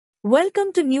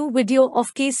Welcome to new video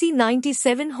of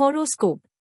KC97 Horoscope.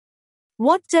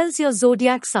 What tells your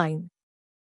zodiac sign?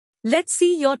 Let's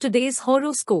see your today's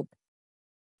horoscope.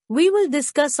 We will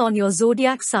discuss on your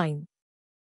zodiac sign.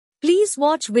 Please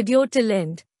watch video till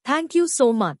end. Thank you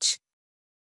so much.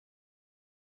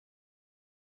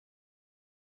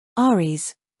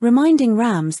 Aries, reminding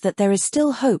Rams that there is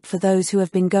still hope for those who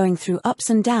have been going through ups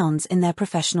and downs in their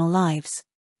professional lives.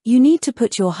 You need to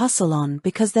put your hustle on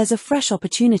because there's a fresh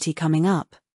opportunity coming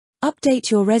up.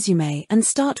 Update your resume and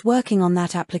start working on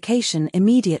that application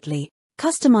immediately,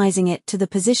 customizing it to the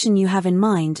position you have in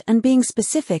mind and being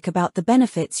specific about the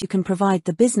benefits you can provide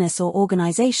the business or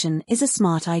organization is a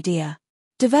smart idea.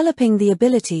 Developing the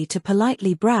ability to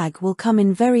politely brag will come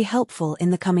in very helpful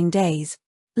in the coming days.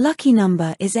 Lucky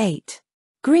number is 8.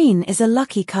 Green is a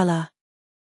lucky color.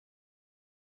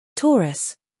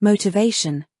 Taurus,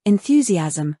 motivation,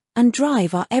 enthusiasm, and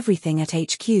drive are everything at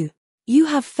HQ. You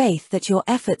have faith that your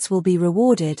efforts will be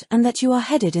rewarded and that you are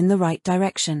headed in the right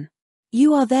direction.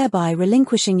 You are thereby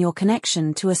relinquishing your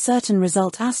connection to a certain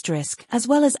result asterisk as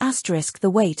well as asterisk the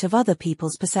weight of other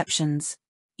people's perceptions.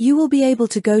 You will be able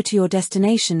to go to your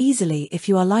destination easily if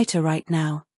you are lighter right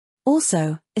now.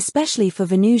 Also, especially for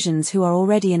Venusians who are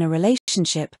already in a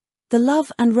relationship, the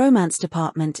love and romance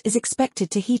department is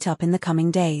expected to heat up in the coming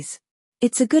days.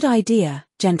 It's a good idea,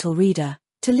 gentle reader,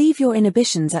 to leave your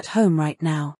inhibitions at home right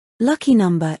now. Lucky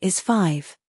number is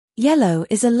 5. Yellow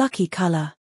is a lucky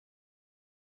color.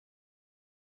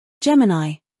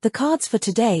 Gemini, the cards for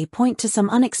today point to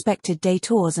some unexpected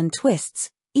detours and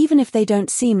twists, even if they don't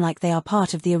seem like they are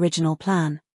part of the original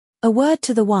plan. A word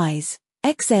to the wise,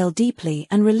 exhale deeply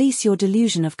and release your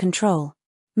delusion of control.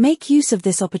 Make use of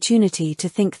this opportunity to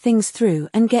think things through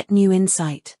and get new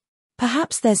insight.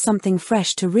 Perhaps there's something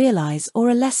fresh to realize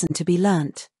or a lesson to be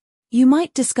learnt. You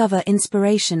might discover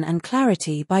inspiration and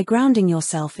clarity by grounding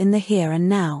yourself in the here and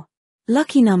now.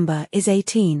 Lucky number is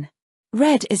 18.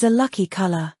 Red is a lucky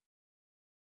color.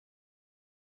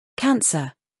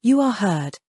 Cancer, you are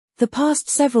heard. The past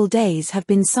several days have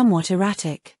been somewhat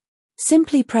erratic.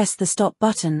 Simply press the stop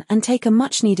button and take a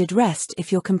much-needed rest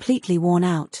if you're completely worn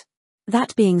out.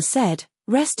 That being said,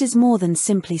 rest is more than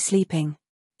simply sleeping.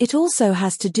 It also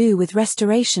has to do with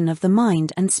restoration of the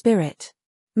mind and spirit.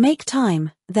 Make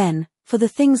time, then, for the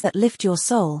things that lift your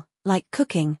soul, like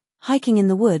cooking, hiking in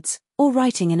the woods, or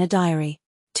writing in a diary.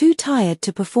 Too tired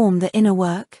to perform the inner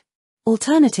work?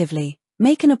 Alternatively,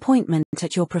 make an appointment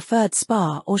at your preferred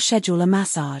spa or schedule a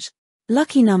massage.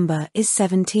 Lucky number is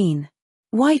 17.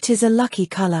 White is a lucky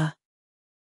color.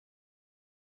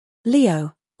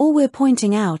 Leo, all we're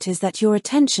pointing out is that your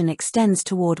attention extends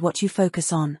toward what you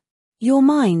focus on. Your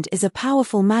mind is a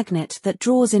powerful magnet that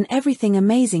draws in everything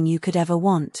amazing you could ever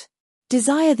want.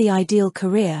 Desire the ideal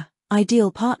career, ideal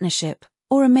partnership,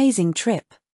 or amazing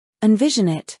trip. Envision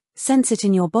it, sense it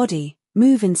in your body,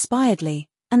 move inspiredly,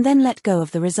 and then let go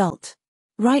of the result.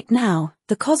 Right now,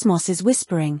 the cosmos is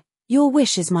whispering, your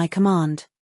wish is my command.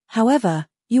 However,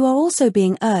 you are also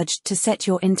being urged to set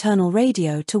your internal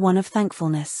radio to one of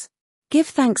thankfulness. Give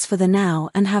thanks for the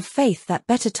now and have faith that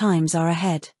better times are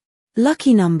ahead.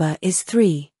 Lucky number is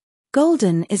 3.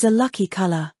 Golden is a lucky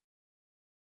color.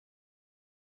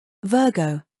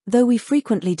 Virgo, though we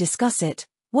frequently discuss it,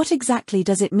 what exactly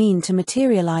does it mean to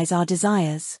materialize our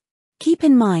desires? Keep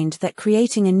in mind that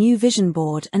creating a new vision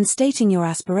board and stating your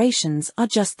aspirations are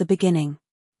just the beginning.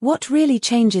 What really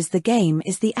changes the game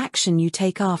is the action you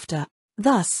take after.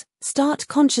 Thus, start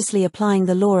consciously applying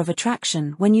the law of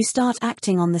attraction when you start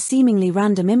acting on the seemingly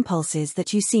random impulses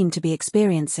that you seem to be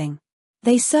experiencing.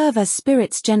 They serve as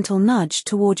Spirit's gentle nudge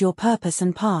toward your purpose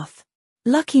and path.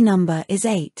 Lucky number is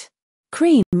 8.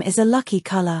 Cream is a lucky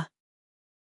color.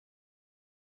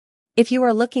 If you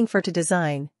are looking to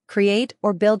design, create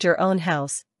or build your own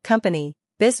house, company,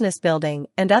 business building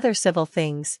and other civil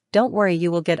things, don't worry,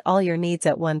 you will get all your needs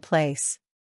at one place.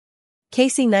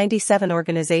 KC97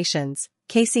 Organizations,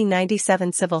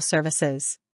 KC97 Civil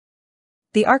Services.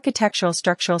 The Architectural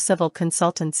Structural Civil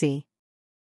Consultancy.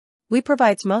 We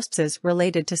provides most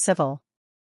related to civil.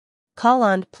 Call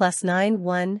on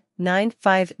 +91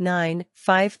 959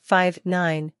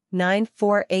 559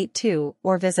 9482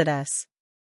 or visit us.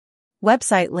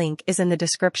 Website link is in the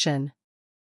description.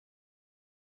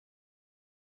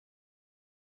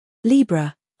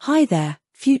 Libra, hi there,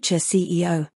 future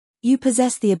CEO. You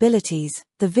possess the abilities,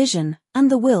 the vision,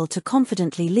 and the will to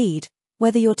confidently lead,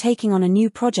 whether you're taking on a new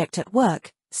project at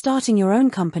work, starting your own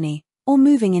company, or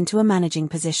moving into a managing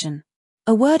position.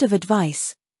 A word of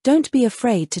advice, don't be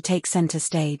afraid to take center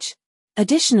stage.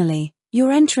 Additionally,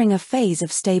 you're entering a phase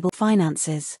of stable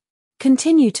finances.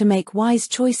 Continue to make wise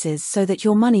choices so that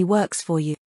your money works for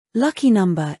you. Lucky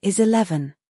number is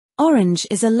 11. Orange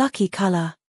is a lucky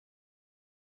color.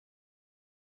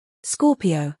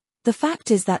 Scorpio. The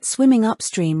fact is that swimming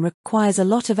upstream requires a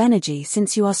lot of energy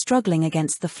since you are struggling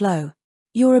against the flow.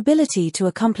 Your ability to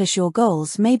accomplish your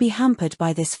goals may be hampered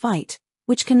by this fight,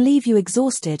 which can leave you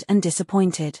exhausted and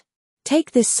disappointed.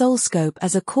 Take this Horoscope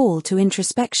as a call to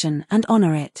introspection and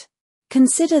honor it.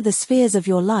 Consider the spheres of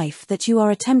your life that you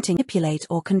are attempting to manipulate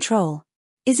or control.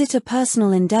 Is it a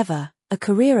personal endeavor, a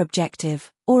career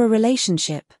objective, or a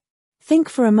relationship? Think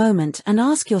for a moment and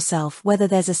ask yourself whether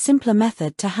there's a simpler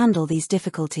method to handle these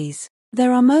difficulties.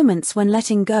 There are moments when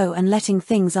letting go and letting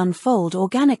things unfold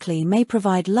organically may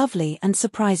provide lovely and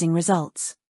surprising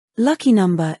results. Lucky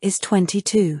number is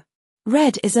 22.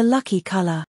 Red is a lucky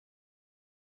color.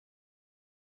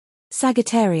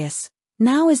 Sagittarius.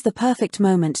 Now is the perfect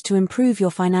moment to improve your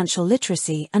financial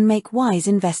literacy and make wise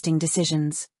investing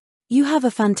decisions. You have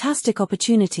a fantastic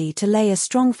opportunity to lay a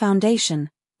strong foundation,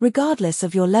 regardless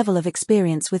of your level of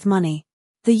experience with money.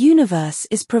 The universe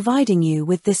is providing you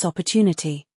with this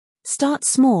opportunity. Start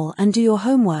small and do your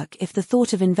homework if the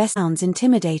thought of investing sounds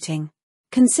intimidating.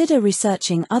 Consider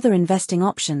researching other investing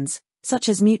options, such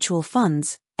as mutual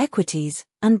funds, equities,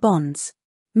 and bonds.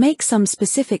 Make some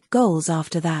specific goals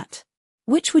after that.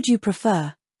 Which would you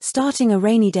prefer, starting a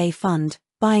rainy day fund,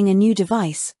 buying a new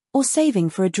device, or saving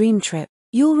for a dream trip?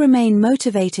 You'll remain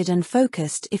motivated and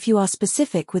focused if you are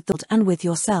specific with thought and with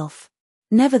yourself.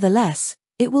 Nevertheless,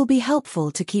 it will be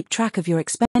helpful to keep track of your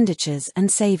expenditures and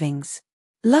savings.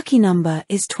 Lucky number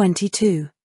is 22.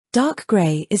 Dark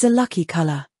gray is a lucky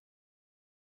color.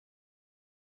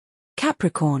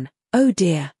 Capricorn. Oh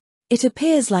dear. It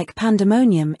appears like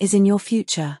pandemonium is in your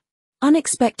future.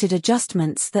 Unexpected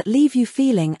adjustments that leave you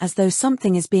feeling as though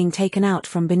something is being taken out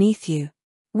from beneath you.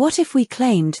 What if we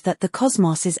claimed that the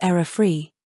cosmos is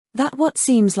error-free? That what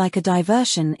seems like a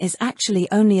diversion is actually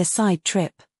only a side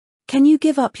trip? Can you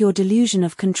give up your delusion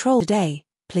of control today,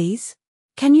 please?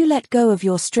 Can you let go of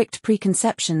your strict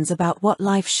preconceptions about what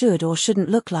life should or shouldn't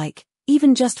look like,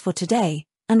 even just for today,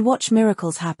 and watch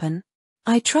miracles happen?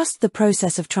 I trust the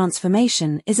process of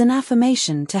transformation is an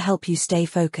affirmation to help you stay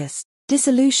focused.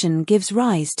 Dissolution gives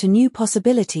rise to new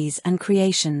possibilities and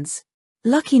creations.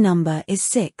 Lucky number is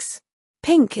 6.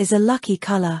 Pink is a lucky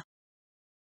color.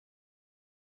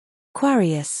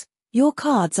 Aquarius. Your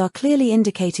cards are clearly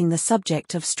indicating the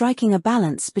subject of striking a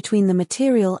balance between the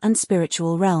material and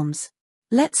spiritual realms.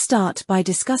 Let's start by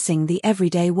discussing the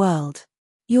everyday world.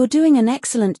 You're doing an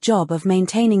excellent job of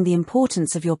maintaining the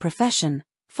importance of your profession,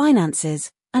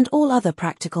 finances, and all other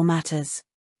practical matters.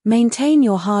 Maintain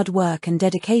your hard work and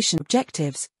dedication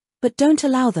objectives, but don't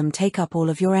allow them take up all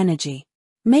of your energy.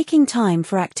 Making time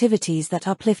for activities that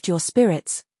uplift your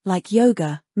spirits, like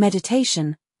yoga,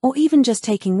 meditation, or even just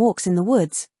taking walks in the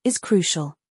woods, is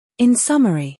crucial. In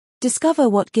summary, discover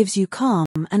what gives you calm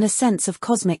and a sense of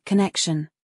cosmic connection.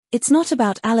 It's not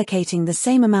about allocating the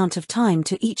same amount of time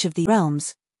to each of the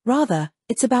realms, rather,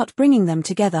 it's about bringing them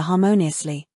together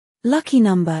harmoniously. Lucky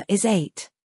number is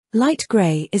 8. Light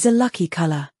gray is a lucky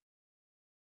color.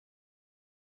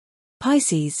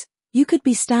 Pisces. You could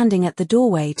be standing at the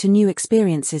doorway to new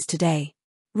experiences today.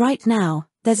 Right now,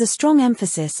 there's a strong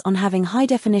emphasis on having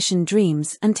high-definition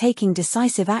dreams and taking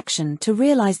decisive action to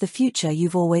realize the future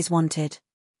you've always wanted.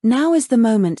 Now is the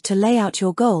moment to lay out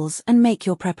your goals and make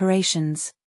your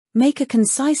preparations. Make a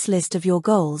concise list of your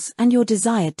goals and your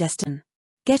desired destiny.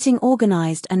 Getting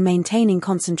organized and maintaining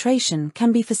concentration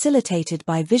can be facilitated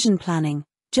by vision planning,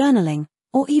 journaling,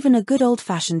 or even a good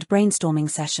old-fashioned brainstorming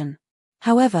session.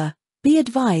 However, be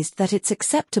advised that it's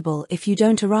acceptable if you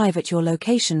don't arrive at your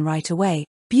location right away.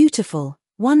 Beautiful,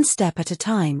 one step at a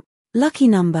time. Lucky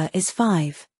number is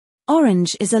 5.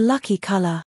 Orange is a lucky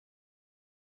color.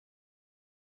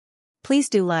 Please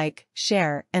do like,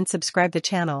 share, and subscribe the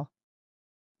channel.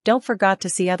 Don't forget to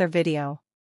see other video.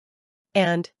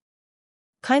 And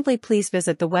kindly please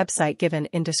visit the website given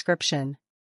in description.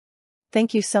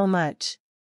 Thank you so much.